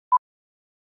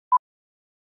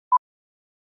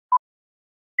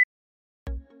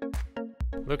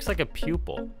Looks like a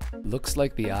pupil. Looks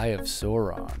like the eye of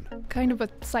Sauron. Kind of a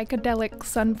psychedelic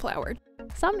sunflower.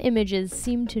 Some images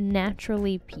seem to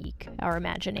naturally pique our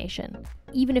imagination,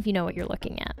 even if you know what you're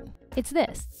looking at. It's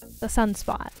this, the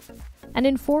sunspot. And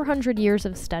in 400 years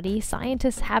of study,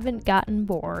 scientists haven't gotten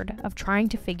bored of trying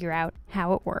to figure out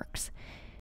how it works.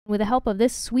 With the help of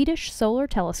this Swedish Solar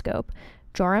Telescope,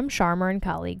 Goran Scharmer and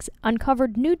colleagues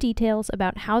uncovered new details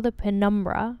about how the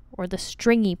penumbra, or the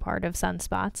stringy part of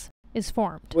sunspots, is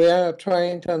formed. We are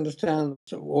trying to understand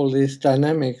all these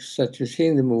dynamics that you see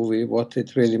in the movie, what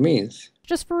it really means.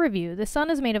 Just for review, the sun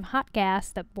is made of hot gas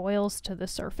that boils to the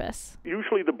surface.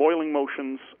 Usually the boiling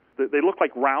motions, they look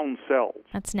like round cells.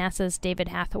 That's NASA's David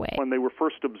Hathaway. When they were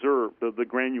first observed, the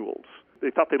granules, they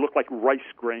thought they looked like rice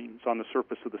grains on the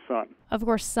surface of the sun. Of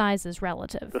course, size is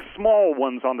relative. The small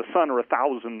ones on the sun are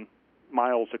 1,000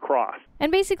 miles across.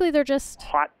 And basically they're just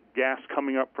hot gas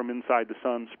coming up from inside the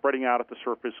sun, spreading out at the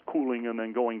surface, cooling, and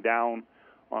then going down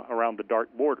around the dark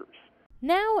borders.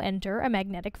 Now enter a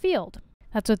magnetic field.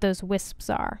 That's what those wisps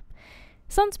are.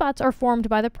 Sunspots are formed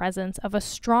by the presence of a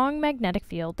strong magnetic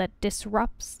field that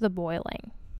disrupts the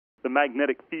boiling. The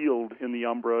magnetic field in the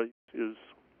umbra is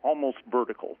almost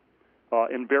vertical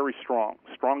and very strong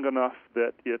enough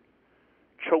that it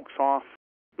chokes off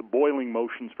the boiling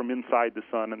motions from inside the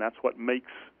sun, and that's what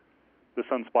makes the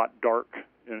sunspot dark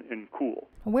and cool.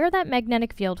 Where that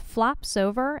magnetic field flops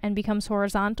over and becomes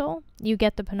horizontal, you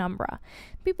get the penumbra.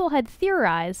 People had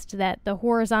theorized that the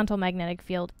horizontal magnetic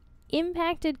field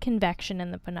impacted convection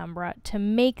in the penumbra to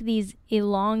make these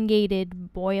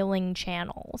elongated boiling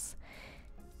channels.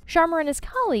 Scharmer and his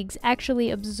colleagues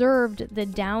actually observed the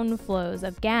downflows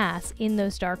of gas in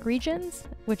those dark regions,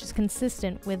 which is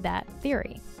consistent with that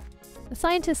theory. The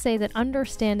scientists say that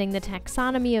understanding the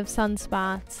taxonomy of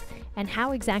sunspots and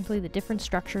how exactly the different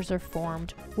structures are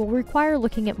formed will require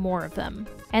looking at more of them.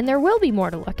 And there will be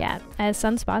more to look at, as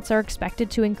sunspots are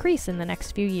expected to increase in the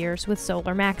next few years with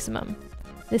solar maximum.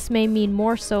 This may mean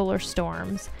more solar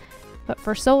storms, but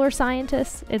for solar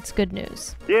scientists, it's good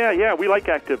news. Yeah, we like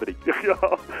activity.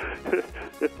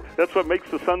 That's what makes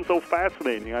the sun so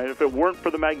fascinating. If it weren't for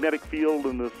the magnetic field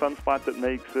and the sunspots it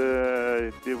makes,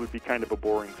 it would be kind of a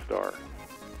boring star.